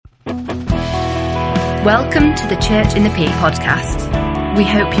Welcome to the Church in the Peak podcast. We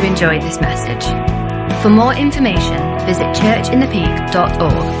hope you enjoyed this message. For more information, visit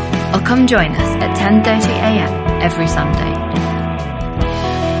churchinthepeak.org or come join us at 10:30 a.m. every Sunday.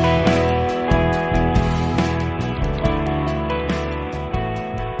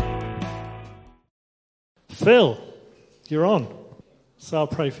 Phil, you're on. So I'll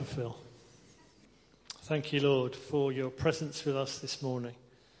pray for Phil. Thank you, Lord, for your presence with us this morning.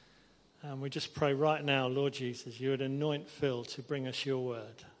 And we just pray right now, Lord Jesus, you would anoint Phil to bring us your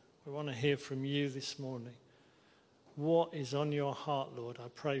word. We want to hear from you this morning. What is on your heart, Lord? I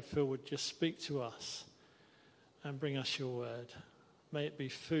pray Phil would just speak to us and bring us your word. May it be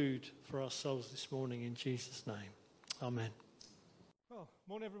food for our souls this morning in Jesus' name. Amen. Well,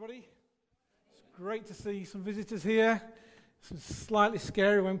 morning everybody. It's great to see some visitors here. It's slightly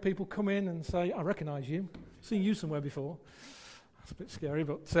scary when people come in and say, I recognise you. I've seen you somewhere before. That's a bit scary,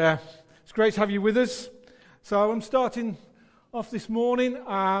 but it's great to have you with us. So I'm starting off this morning.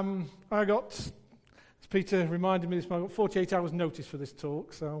 I got, as Peter reminded me this morning, I got 48 hours notice for this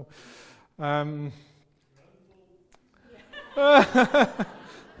talk. So, why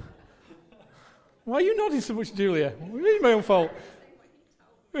are you nodding so much, Julia? It's my own fault.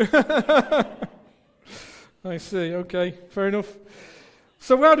 I see, okay, fair enough.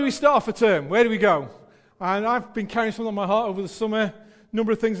 So where do we start off a term? Where do we go? And I've been carrying something on my heart over the summer, a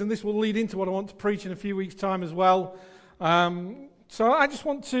number of things, and this will lead into what I want to preach in a few weeks' time as well. So I just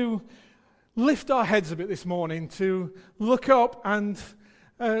want to lift our heads a bit this morning, to look up, and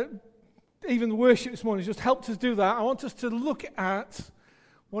even the worship this morning has just helped us do that. I want us to look at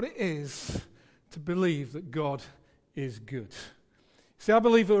what it is to believe that God is good. See, I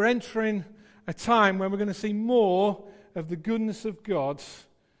believe that we're entering a time when we're going to see more of the goodness of God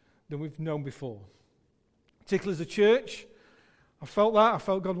than we've known before. Particularly as a church, I felt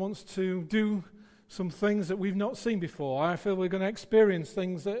God wants to do some things that we've not seen before. I feel we're going to experience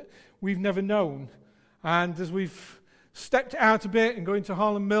things that we've never known. And as we've stepped out a bit and going to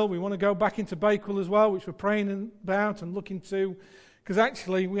Harlan Mill, we want to go back into Bakewell as well, which we're praying about and looking to. Because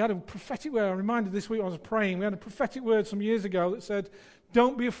actually, we had a prophetic word. I reminded this week when I was praying, we had a prophetic word some years ago that said,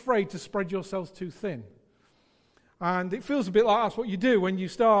 don't be afraid to spread yourselves too thin. And it feels a bit like that's what you do when you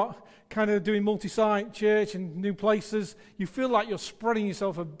start kind of doing multi-site church and new places. You feel like you're spreading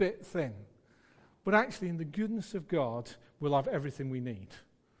yourself a bit thin. But actually, in the goodness of God, we'll have everything we need,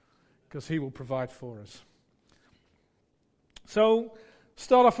 because he will provide for us. So,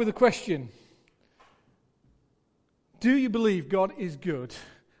 start off with a question. Do you believe God is good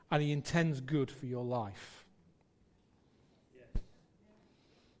and he intends good for your life? Yes.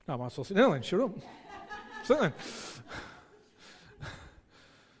 I might as well sit down then, shut up. Sit then.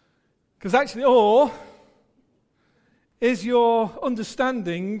 Because actually, or is your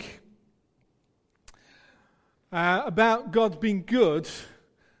understanding about God being good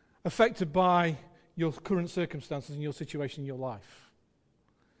affected by your current circumstances and your situation in your life?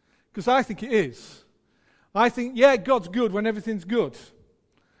 Because I think it is. I think, yeah, God's good when everything's good.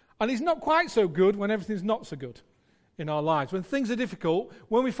 And he's not quite so good when everything's not so good in our lives. When things are difficult,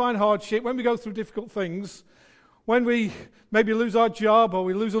 when we find hardship, when we go through difficult things, when we maybe lose our job or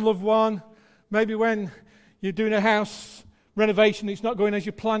we lose a loved one, maybe when you're doing a house renovation, it's not going as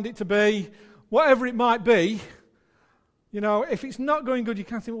you planned it to be, whatever it might be, you know, if it's not going good, you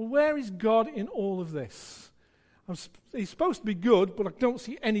can't think, well, where is God in all of this? He's supposed to be good, but I don't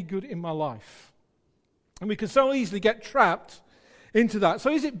see any good in my life. And we can so easily get trapped into that. So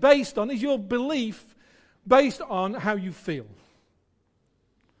is your belief based on how you feel?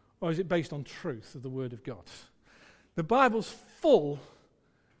 Or is it based on truth of the Word of God? The Bible's full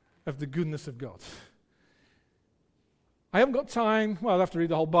of the goodness of God. I haven't got time, well, I'd have to read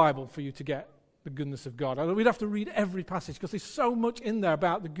the whole Bible for you to get the goodness of God. We'd have to read every passage because there's so much in there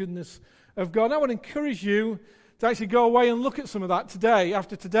about the goodness of God. And I would encourage you to actually go away and look at some of that today,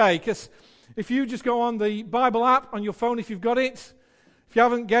 after today, because if you just go on the Bible app on your phone, if you've got it, if you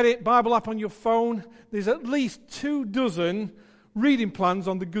haven't get it, Bible app on your phone, there's at least 24 reading plans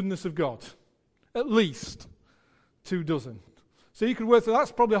on the goodness of God. At least 24. So you could work through,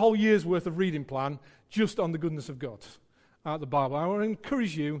 that's probably a whole year's worth of reading plan just on the goodness of God out of the Bible. I want to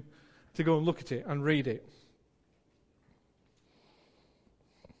encourage you to go and look at it and read it.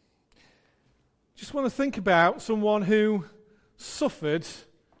 Just want to think about someone who suffered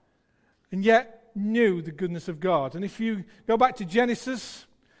and yet knew the goodness of God. And if you go back to Genesis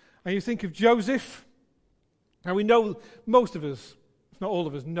and you think of Joseph, and we know, most of us, if not all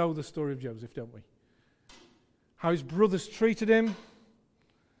of us, know the story of Joseph, don't we? How his brothers treated him,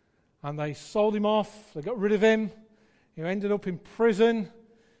 and they sold him off, they got rid of him, he ended up in prison,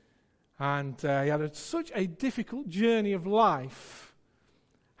 And he had such a difficult journey of life.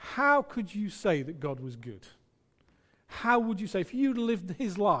 How could you say that God was good? How would you say, if you lived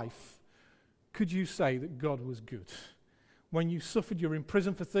his life, could you say that God was good? When you suffered, you were in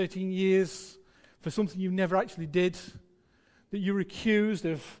prison for 13 years for something you never actually did, that you were accused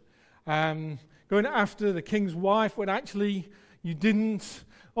of going after the king's wife when actually you didn't.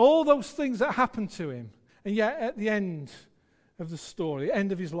 All those things that happened to him. And yet at the end of the story, the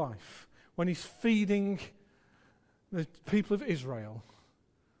end of his life, when he's feeding the people of Israel,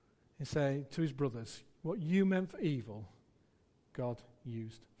 he said to his brothers, what you meant for evil, God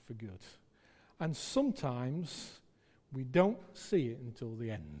used for good. And sometimes we don't see it until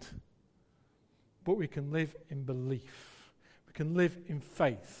the end. But we can live in belief. We can live in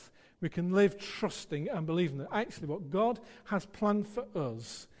faith. We can live trusting and believing that actually what God has planned for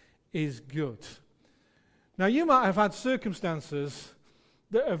us is good. Now you might have had circumstances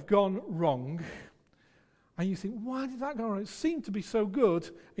that have gone wrong, and you think, why did that go wrong? It seemed to be so good,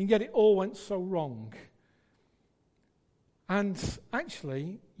 and yet it all went so wrong. And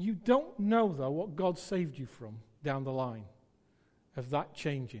actually, you don't know, though, what God saved you from down the line of that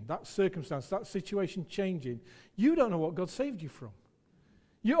changing, that circumstance, that situation changing. You don't know what God saved you from.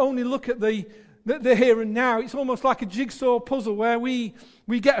 You only look at the here and now. It's almost like a jigsaw puzzle where we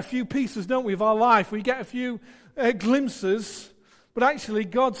get a few pieces, don't we, of our life. We get a few glimpses, but actually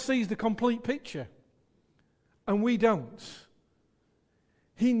God sees the complete picture, and we don't.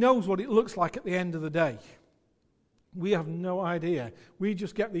 He knows what it looks like at the end of the day. We have no idea. We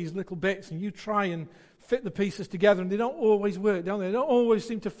just get these little bits, and you try and fit the pieces together, and they don't always work, don't they? They don't always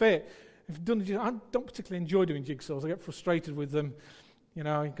seem to fit. I don't particularly enjoy doing jigsaws. I get frustrated with them. You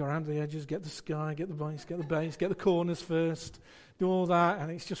know, you go around the edges, get the sky, get the base, get the corners first, do all that,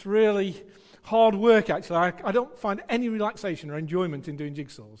 and it's just really hard work, actually. I don't find any relaxation or enjoyment in doing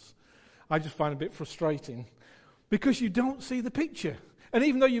jigsaws. I just find it a bit frustrating because you don't see the picture. And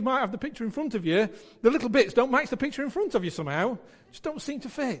even though you might have the picture in front of you, the little bits don't match the picture in front of you somehow. Just don't seem to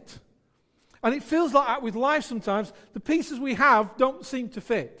fit. And it feels like that with life sometimes. The pieces we have don't seem to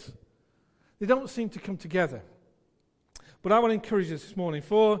fit. They don't seem to come together. But I want to encourage us this morning,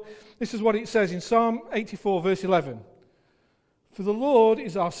 for this is what it says in Psalm 84, verse 11. For the Lord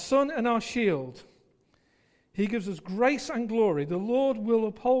is our sun and our shield. He gives us grace and glory. The Lord will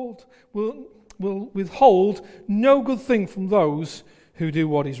withhold no good thing from those who do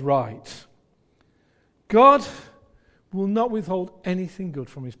what is right. God will not withhold anything good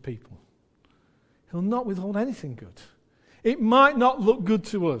from his people. He'll not withhold anything good. It might not look good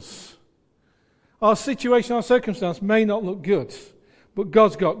to us. Our situation, our circumstance may not look good, but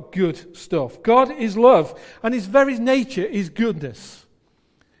God's got good stuff. God is love, and his very nature is goodness.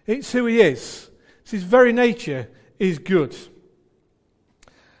 It's who he is. It's his very nature is good. It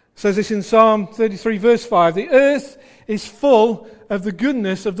says this in Psalm 33, verse 5. The earth is full of the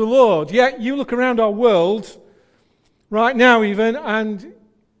goodness of the Lord. Yet you look around our world right now even, and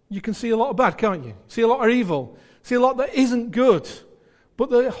you can see a lot of bad, can't you? See a lot of evil. See a lot that isn't good. But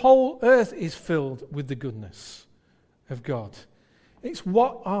the whole earth is filled with the goodness of God. It's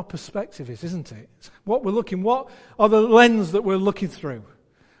what our perspective is, isn't it? It's what we're looking, what are the lens that we're looking through?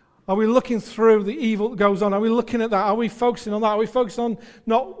 Are we looking through the evil that goes on? Are we looking at that? Are we focusing on that? Are we focusing on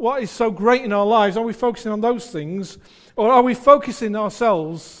not what is so great in our lives? Are we focusing on those things? Or are we focusing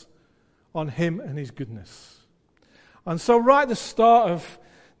ourselves on him and his goodness? And so right at the start of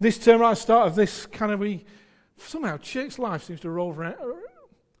this term, right at the start of this somehow church life seems to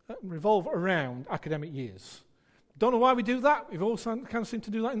revolve around academic years. Don't know why we do that. We've all kind of seem to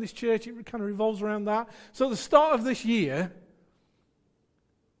do that in this church. It kind of revolves around that. So at the start of this year,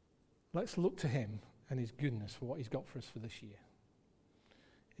 let's look to him and his goodness for what he's got for us for this year.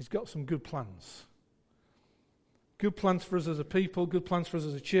 He's got some good plans. Good plans for us as a people, good plans for us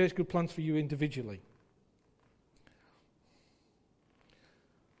as a church, good plans for you individually.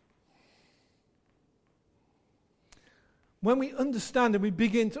 When we understand and we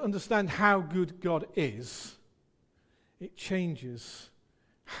begin to understand how good God is, it changes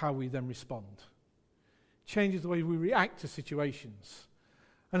how we then respond. It changes the way we react to situations.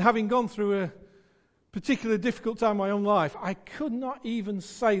 And having gone through a particularly difficult time in my own life, I could not even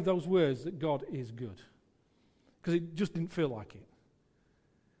say those words that God is good. Because it just didn't feel like it.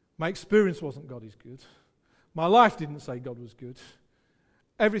 My experience wasn't God is good. My life didn't say God was good.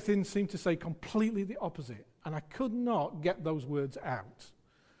 Everything seemed to say completely the opposite. And I could not get those words out.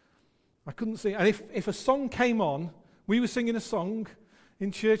 I couldn't sing. And if a song came on, we were singing a song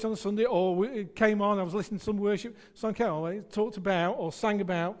in church on a Sunday, or it came on, I was listening to some worship, song came on, it talked about or sang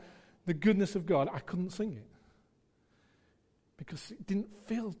about the goodness of God, I couldn't sing it. because it didn't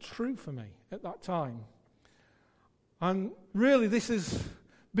feel true for me at that time. And really, this has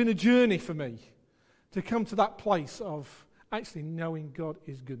been a journey for me to come to that place of actually knowing God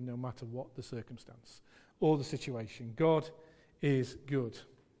is good no matter what the circumstance or the situation. God is good.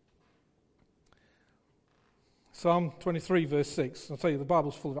 Psalm 23 verse 6. I'll tell you, the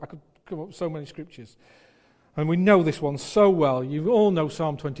Bible's full of it. I could come up with so many scriptures. And we know this one so well. You all know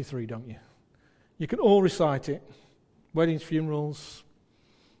Psalm 23, don't you? You can all recite it. Weddings, funerals,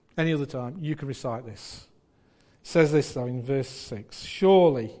 any other time, you can recite this. It says this though in verse 6.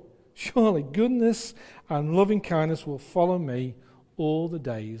 Surely goodness and loving kindness will follow me all the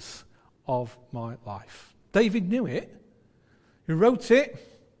days of my life. David knew it. He wrote it.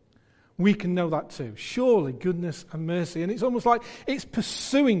 We can know that too. Surely goodness and mercy. And it's almost like it's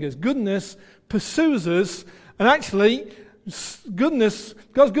pursuing us. Goodness pursues us. And actually,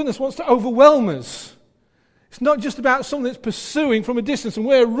 God's goodness wants to overwhelm us. It's not just about something that's pursuing from a distance and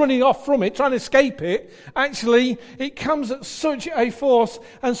we're running off from it, trying to escape it. Actually, it comes at such a force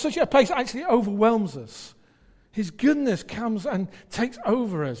and such a pace, it actually overwhelms us. His goodness comes and takes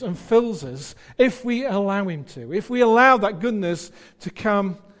over us and fills us if we allow him to. If we allow that goodness to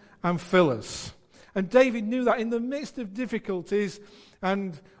come and fill us. And David knew that in the midst of difficulties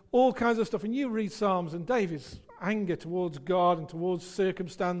and all kinds of stuff. And you read Psalms and David's anger towards God and towards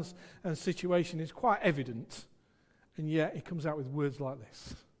circumstance and situation is quite evident. And yet he comes out with words like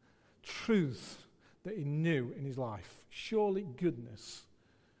this. Truth that he knew in his life. Surely goodness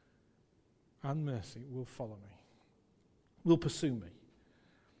and mercy will follow me. Will pursue me.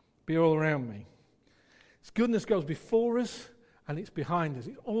 Be all around me. His goodness goes before us and it's behind us.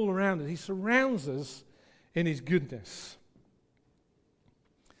 It's all around us. He surrounds us in his goodness.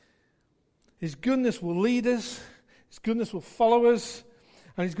 His goodness will lead us. His goodness will follow us.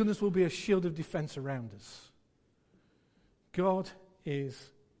 And his goodness will be a shield of defense around us. God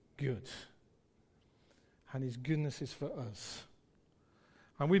is good. And his goodness is for us.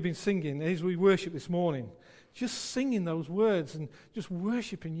 And we've been singing as we worship this morning. Just singing those words and just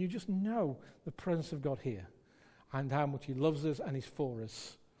worshiping, you just know the presence of God here. And how much he loves us and is for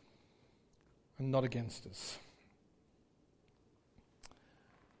us. And not against us.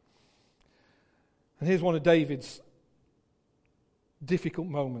 And here's one of David's difficult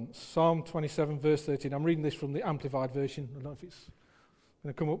moments. Psalm 27 verse 13. I'm reading this from the Amplified Version. I don't know if it's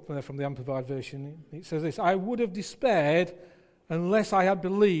going to come up there from the Amplified Version. It says this. I would have despaired unless I had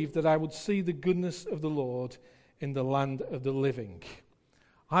believed that I would see the goodness of the Lord in the land of the living.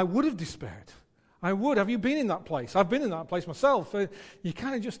 I would have despaired. I would. Have you been in that place? I've been in that place myself. You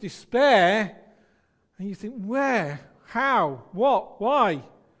kind of just despair and you think, where? How? What? Why?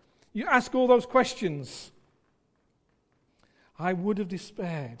 You ask all those questions. I would have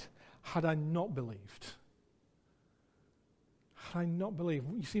despaired had I not believed. Had I not believed.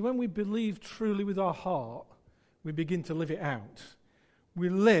 You see, when we believe truly with our heart, we begin to live it out. We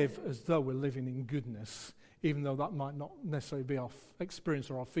live as though we're living in goodness, even though that might not necessarily be our experience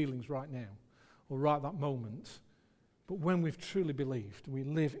or our feelings right now, or right at that moment. But when we've truly believed, we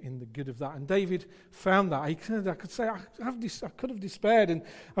live in the good of that. And David found that. I could say, I could have despaired. And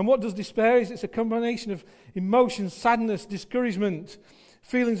what does despair is? It's a combination of emotions, sadness, discouragement,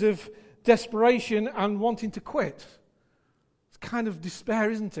 feelings of desperation and wanting to quit. It's kind of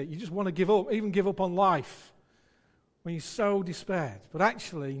despair, isn't it? You just want to give up, even give up on life when you're so despaired. But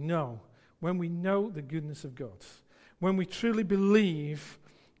actually, no. When we know the goodness of God, when we truly believe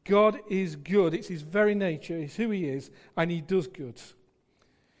God is good. It's his very nature. It's who he is. And he does good.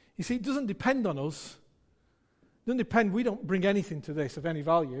 You see, it doesn't depend on us. It doesn't depend. We don't bring anything to this of any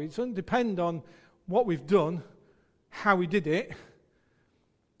value. It doesn't depend on what we've done, how we did it,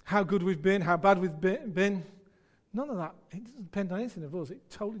 how good we've been, how bad we've been. None of that. It doesn't depend on anything of us. It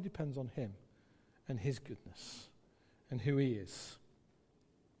totally depends on him and his goodness and who he is.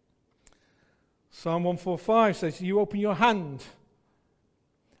 Psalm 145 says, you open your hand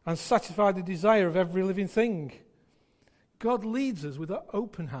and satisfy the desire of every living thing. God leads us with an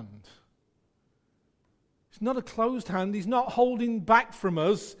open hand. It's not a closed hand. He's not holding back from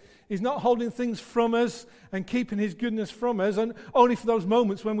us. He's not holding things from us and keeping his goodness from us, and only for those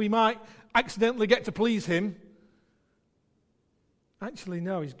moments when we might accidentally get to please him. Actually,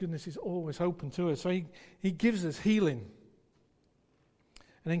 no, his goodness is always open to us. So he gives us healing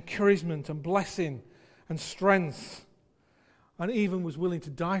and encouragement and blessing and strength. And even was willing to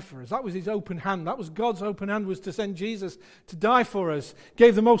die for us. That was his open hand. That was God's open hand, was to send Jesus to die for us.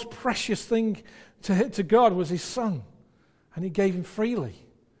 Gave the most precious thing to God was his son. And he gave him freely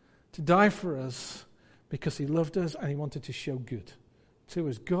to die for us because he loved us and he wanted to show good to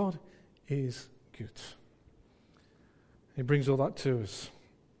us. God is good. He brings all that to us.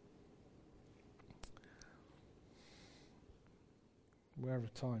 We're out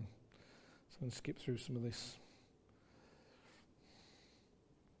of time, so I'm going to skip through some of this.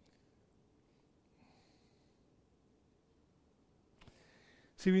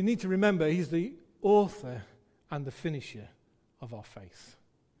 See, we need to remember he's the author and the finisher of our faith.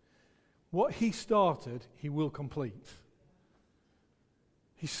 What he started, he will complete.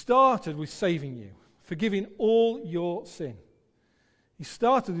 He started with saving you, forgiving all your sin. He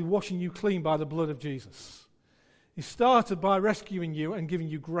started with washing you clean by the blood of Jesus. He started by rescuing you and giving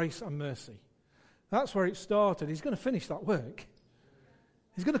you grace and mercy. That's where it started. He's going to finish that work.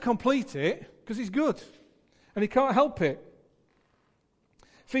 He's going to complete it because he's good. And he can't help it.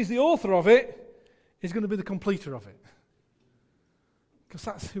 If he's the author of it, he's going to be the completer of it. Because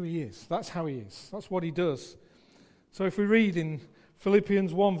that's who he is. That's how he is. That's what he does. So if we read in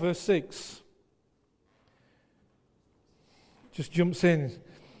Philippians 1 verse 6, just jumps in.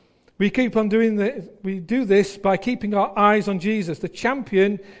 We keep on doing this. We do this by keeping our eyes on Jesus, the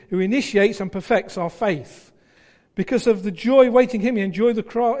champion who initiates and perfects our faith. Because of the joy waiting him, he endured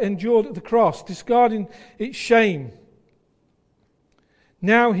the cross, discarding its shame.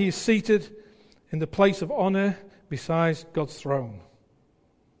 Now he is seated in the place of honor beside God's throne.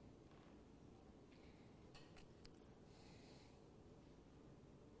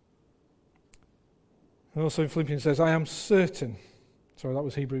 And also in Philippians says, I am certain. Sorry, that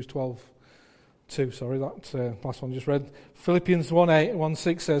was Hebrews 12:2. Sorry, that last one I just read. Philippians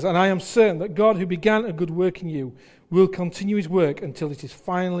 1:6 says, and I am certain that God who began a good work in you will continue his work until it is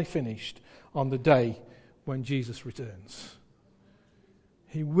finally finished on the day when Jesus returns.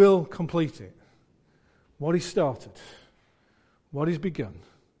 He will complete it. What he started, what he's begun,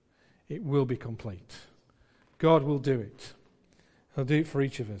 it will be complete. God will do it. He'll do it for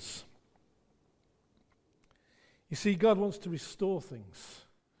each of us. You see, God wants to restore things.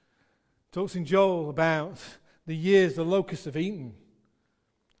 Talks in Joel about the years the locusts have eaten.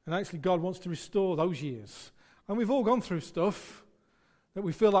 And actually God wants to restore those years. And we've all gone through stuff that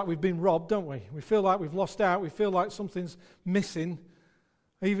we feel like we've been robbed, don't we? We feel like we've lost out. We feel like something's missing.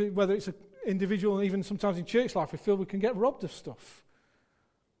 Even whether it's an individual and even sometimes in church life, we feel we can get robbed of stuff.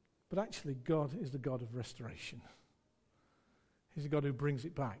 But actually God is the God of restoration. He's the God who brings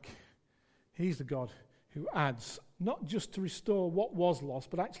it back. He's the God who adds, not just to restore what was lost,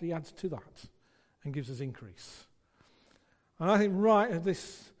 but actually adds to that and gives us increase. And I think right at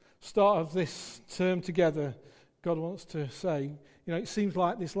this start of this term together, God wants to say, it seems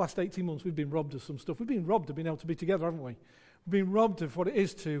like this last 18 months we've been robbed of some stuff. We've been robbed of being able to be together, haven't we? We've been robbed of what it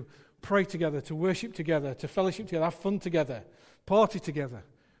is to pray together, to worship together, to fellowship together, have fun together, party together.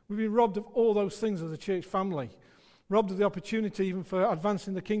 We've been robbed of all those things as a church family. Robbed of the opportunity even for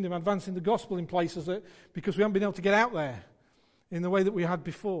advancing the kingdom, advancing the gospel in places because we haven't been able to get out there in the way that we had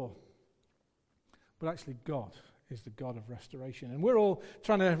before. But actually God is the God of restoration. And we're all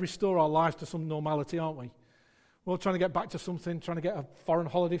trying to restore our lives to some normality, aren't we? We're all trying to get back to something, trying to get a foreign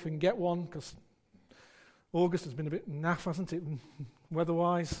holiday if we can get one, because August has been a bit naff, hasn't it,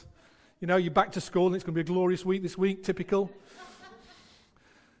 weather-wise? You're back to school and it's going to be a glorious week this week, typical.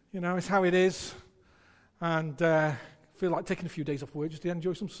 It's how it is. And feel like taking a few days off work just to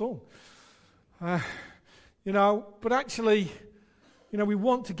enjoy some sun. But actually, we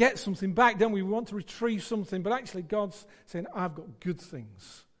want to get something back, don't we? We want to retrieve something. But actually, God's saying, I've got good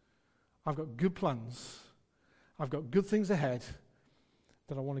things. I've got good plans. I've got good things ahead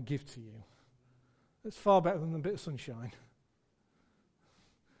that I want to give to you. It's far better than a bit of sunshine.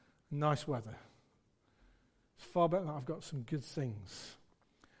 Nice weather. It's far better than I've got some good things.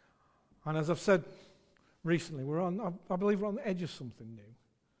 And as I've said recently, I believe we're on the edge of something new,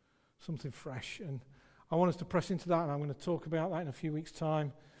 something fresh. And I want us to press into that, and I'm going to talk about that in a few weeks'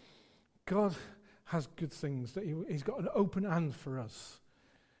 time. God has good things, that he's got an open hand for us.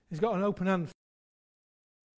 He's got an open hand